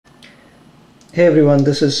Hey everyone,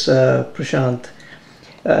 this is Prashant.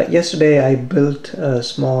 Yesterday I built a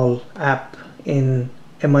small app in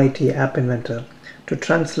MIT App Inventor to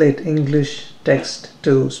translate English text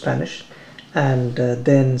to Spanish and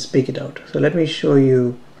then speak it out. So let me show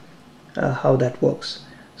you how that works.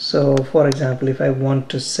 So for example, if I want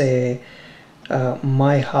to say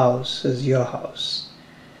my house is your house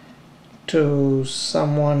to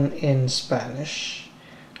someone in Spanish,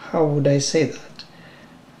 how would I say that?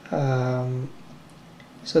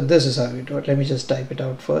 So this is how you do it. Let me just type it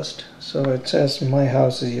out first. So it says my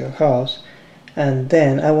house is your house, and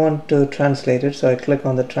then I want to translate it, so I click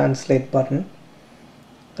on the translate button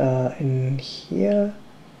in here,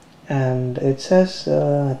 and it says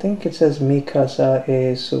I think it says mi casa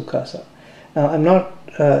es su casa. Now I'm not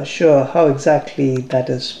sure how exactly that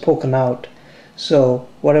is spoken out, so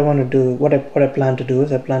what I want to do, what I plan to do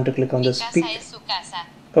is I plan to click on the speak.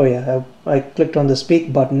 Oh yeah, I clicked on the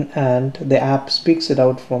speak button and the app speaks it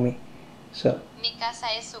out for me. So Mi casa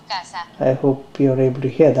es su casa. I hope you're able to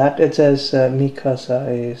hear that. It says mi casa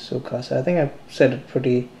es su casa. I think I've said it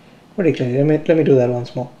pretty clearly. Let me do that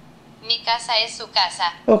once more. Mi casa es su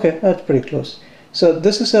casa. Okay, that's pretty close. So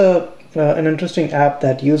this is an interesting app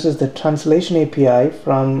that uses the translation API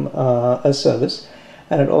from a service,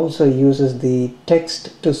 and it also uses the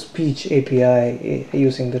text to speech API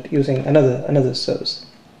using another service.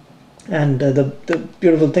 And the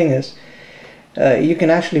beautiful thing is you can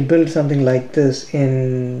actually build something like this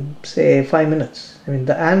in say 5 minutes. I mean,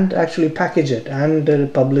 and actually package it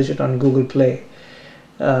and publish it on Google Play.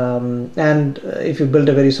 And if you build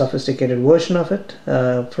a very sophisticated version of it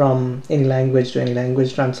from any language to any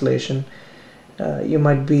language translation, you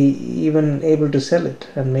might be even able to sell it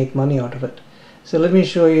and make money out of it. So let me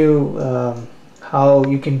show you how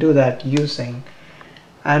you can do that using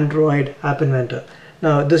Android App Inventor.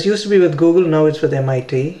 Now this used to be with Google, now it's with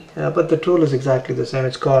MIT, but the tool is exactly the same.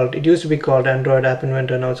 It used to be called Android App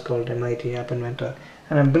Inventor, now it's called MIT App Inventor.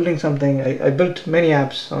 And I'm building something, I built many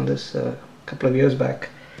apps on this a couple of years back.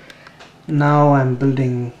 Now I'm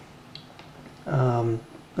building, I'm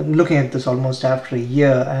looking at this almost after a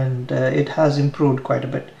year, and it has improved quite a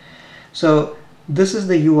bit. So this is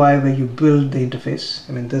the UI where you build the interface.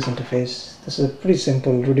 I mean, this is a pretty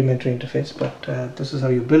simple rudimentary interface, but this is how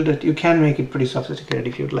you build it. You can make it pretty sophisticated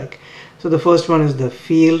if you'd like. So the first one is the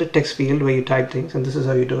text field, where you type things, and this is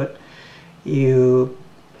how you do it. You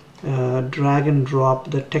drag and drop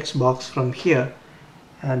the text box from here,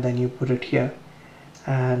 and then you put it here,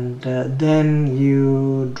 and then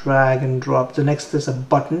you drag and drop. The next is a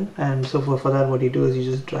button, and so for that what you do is you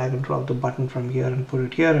just drag and drop the button from here and put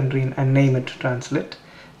it here and name it translate. It's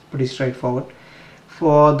pretty straightforward.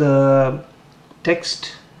 For the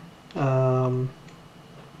text for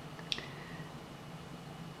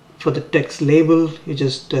the text label, you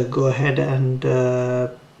just go ahead and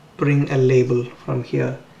bring a label from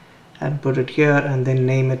here and put it here, and then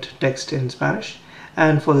name it text in Spanish.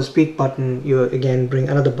 And for the speak button, you again bring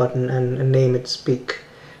another button and name it speak.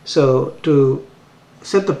 So to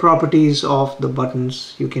set the properties of the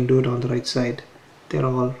buttons, you can do it on the right side. They're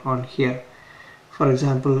all on here. For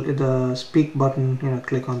example, the speak button,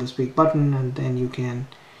 click on the speak button, and then you can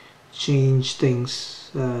change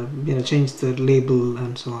things, change the label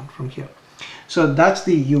and so on from here. So that's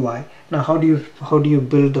the UI. Now how do you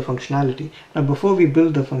build the functionality? Now before we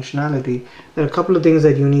build the functionality, there are a couple of things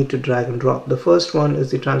that you need to drag and drop. The first one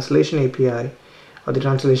is the translation API, or the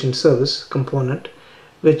translation service component,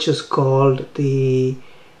 which is called the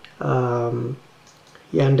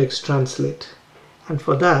Yandex Translate. And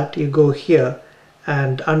for that you go here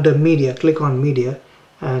and under media, click on media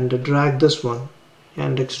and drag this one,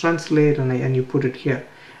 Yandex Translate, and you put it here.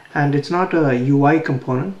 And it's not a UI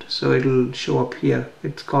component, so it'll show up here.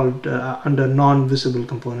 It's called under non-visible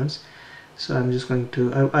components. So I'm just going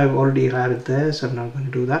to, I've already had it there, so I'm not going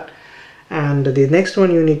to do that. And the next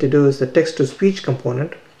one you need to do is the text-to-speech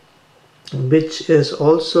component, which is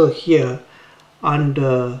also here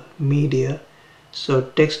under media. So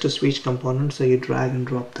text-to-speech component, so you drag and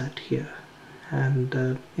drop that here.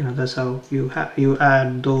 And that's how you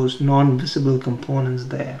add those non-visible components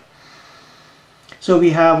there. So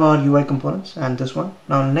we have our UI components and this one.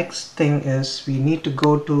 Now next thing is we need to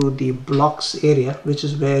go to the blocks area, which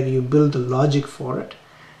is where you build the logic for it,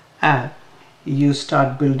 and you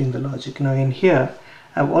start building the logic. Now in here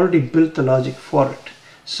I've already built the logic for it.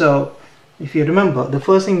 So if you remember, the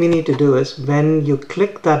first thing we need to do is when you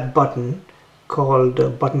click that button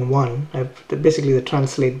called button 1, basically the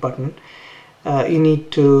translate button, you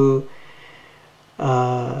need to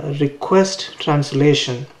request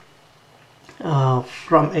translation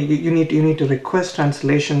you need to request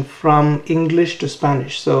translation from English to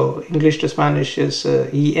Spanish. So English to Spanish is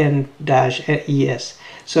en-es.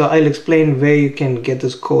 So I'll explain where you can get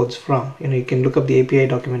those codes from. You can look up the API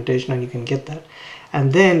documentation and you can get that.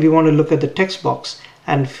 And then we want to look at the text box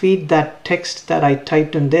and feed that text that I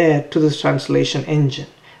typed in there to this translation engine.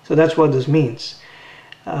 So that's what this means.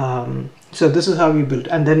 So this is how we build.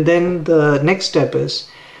 And then the next step is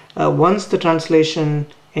once the translation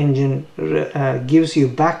engine gives you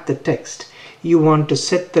back the text, you want to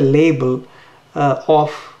set the label set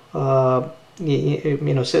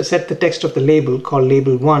the text of the label called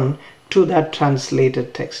label 1 to that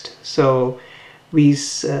translated text. So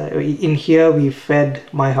in here we fed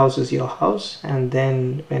my house is your house, and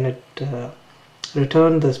then when it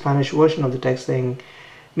returned the Spanish version of the text saying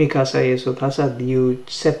mi casa es su casa, you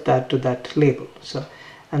set that to that label. So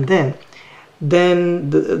and then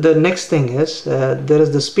the next thing is there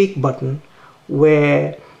is the speak button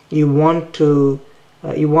where you want the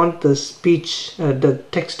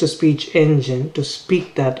text to speech engine to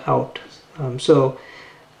speak that out.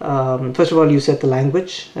 First of all, you set the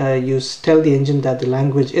language. You tell the engine that the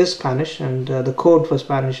language is Spanish and the code for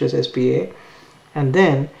Spanish is SPA, and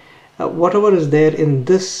then whatever is there in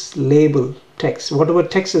this label text, whatever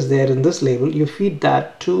text is there in this label, you feed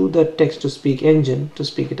that to the text to speak engine to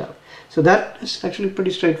speak it out. So that is actually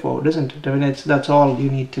pretty straightforward, isn't it? I mean, that's all you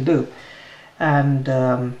need to do. And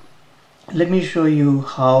let me show you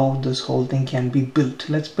how this whole thing can be built.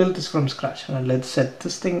 Let's build this from scratch, and let's set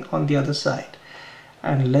this thing on the other side,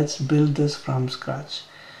 and let's build this from scratch.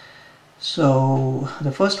 So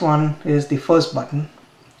the first one is the first button.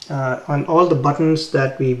 And all the buttons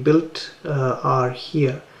that we built are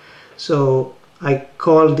here. So I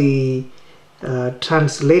call the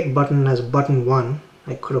translate button as button 1.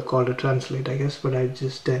 I could have called it translate, I guess, but I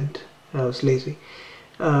just didn't. I was lazy.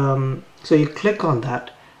 So you click on that,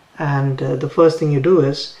 and the first thing you do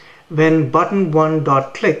is when button 1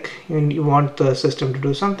 dot click, you want the system to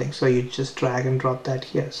do something. So you just drag and drop that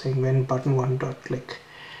here, saying when button 1 dot click.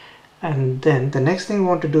 And then the next thing you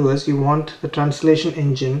want to do is you want the translation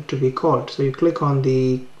engine to be called. So you click on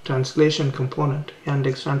the translation component,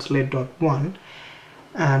 Yandex translate.1,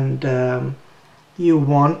 and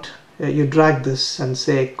you drag this and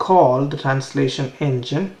say call the translation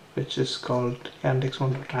engine, which is called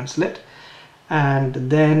Yandex1.translate, and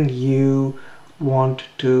then you want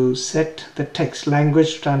to set the text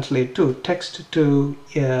language to translate to text to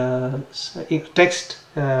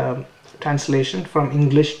translation from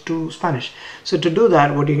English to Spanish. So to do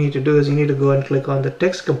that, what you need to do is you need to go and click on the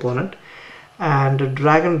text component and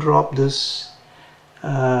drag and drop this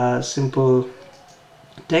simple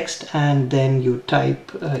text, and then you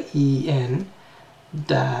type en-es,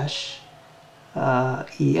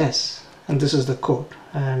 and this is the code.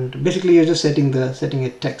 And basically you're just setting a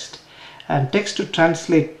text, and text to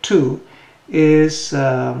translate to is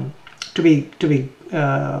to be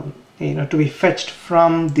fetched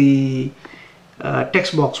from the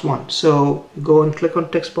text box 1. So go and click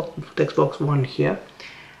on text box 1 here,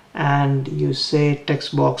 and you say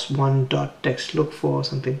text box 1 dot text. Look for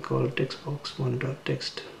something called text box 1 dot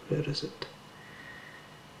text. Where is it?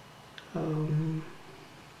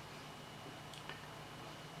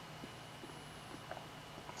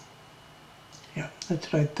 Yeah,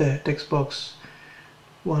 that's right there, text box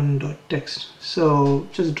 1 dot text. So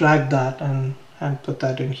just drag that and put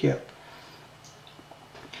that in here.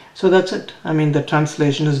 So that's it. I mean, the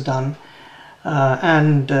translation is done,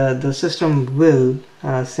 and the system will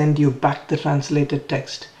send you back the translated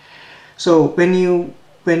text. So when you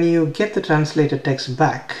get the translated text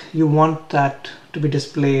back, you want that to be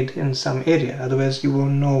displayed in some area, otherwise you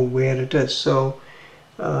won't know where it is. So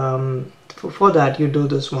for that, you do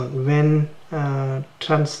this one: when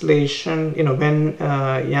translation, when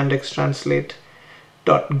Yandex translate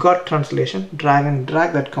got translation,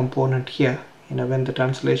 drag that component here. When the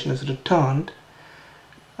translation is returned,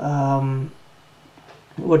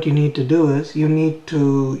 what you need to do is you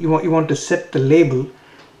want to set the label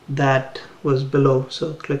that was below.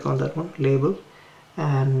 So click on that one, label,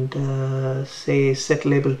 and say set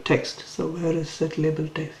label text. So where is set label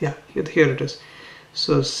text? Yeah, here it is.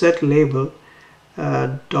 So set label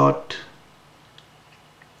dot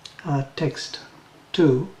text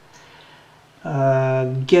to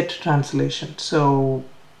get translation. So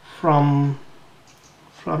from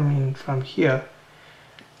here,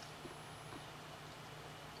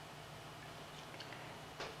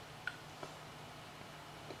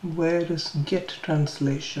 where is get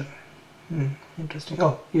translation? Interesting.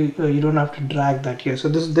 Oh, you don't have to drag that here. So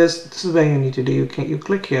this is where you need to do. You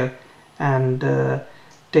click here and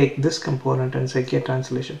take this component and say get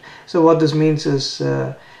translation. So what this means is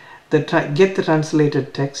get the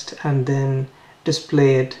translated text and then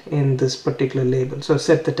display it in this particular label. So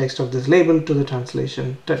set the text of this label to the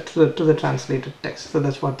translation to the translated text. So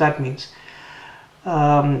that's what that means.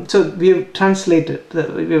 So we've translated,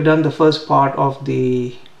 we've done the first part of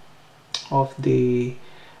the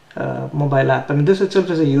mobile app, and this itself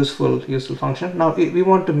is a useful function. Now we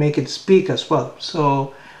want to make it speak as well.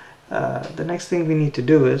 So the next thing we need to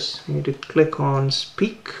do is we need to click on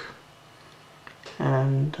speak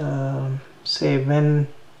and say when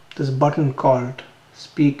this button called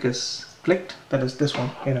speak is clicked, that is this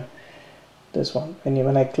one, this one.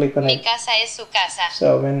 When I click, Mi casa es su casa.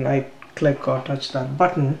 so when I click or touch that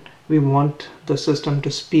button, we want the system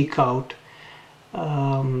to speak out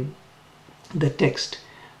the text.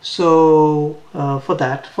 So for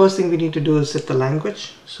that, first thing we need to do is set the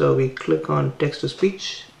language. So we click on text to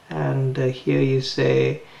speech, and here you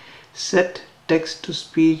say set text to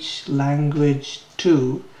speech language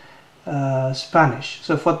to Spanish.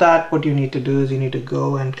 So for that, what you need to do is you need to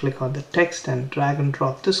go and click on the text and drag and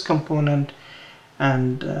drop this component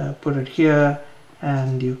and put it here,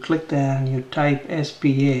 and you click there and you type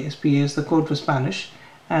SPA. SPA is the code for Spanish,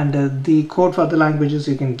 and the code for other languages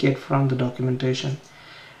you can get from the documentation.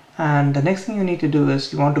 And the next thing you need to do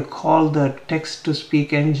is you want to call the text to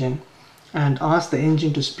speak engine and ask the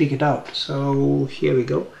engine to speak it out. So here we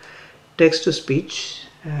go, text to speech,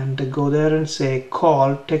 and go there and say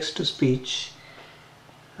call text to speech,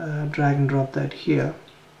 drag and drop that here,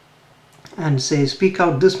 and say speak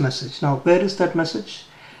out this message. Now where is that message?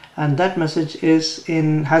 And that message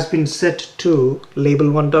has been set to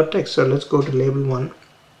label1.text. So let's go to label1,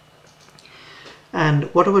 and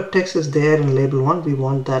whatever text is there in label1, we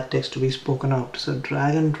want that text to be spoken out. So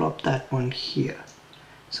drag and drop that one here.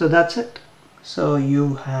 So that's it. So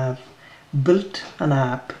you have built an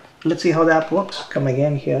app. Let's see how the app works. Come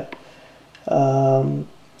again here, and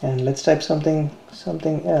let's type something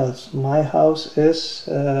else. My house is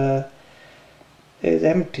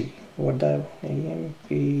empty. What the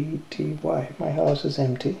empty? My house is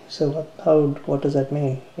empty. So what does that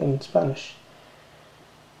mean in Spanish?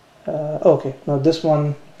 Okay, now this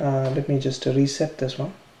one, let me just reset this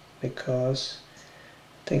one, because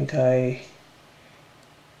I think I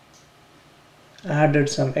added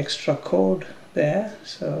some extra code there.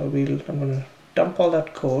 So I'm going to dump all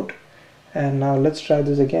that code, and now let's try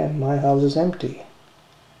this again. My house is empty.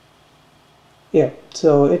 Yeah,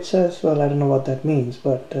 so it says, well, I don't know what that means,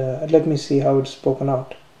 but let me see how it's spoken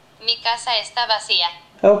out. Mi casa está vacía.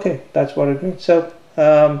 Okay, that's what it means. So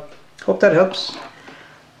hope that helps,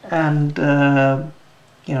 and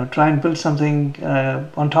try and build something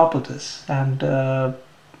on top of this, and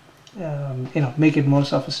make it more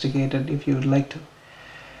sophisticated if you would like to.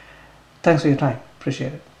 Thanks for your time.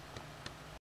 Appreciate it.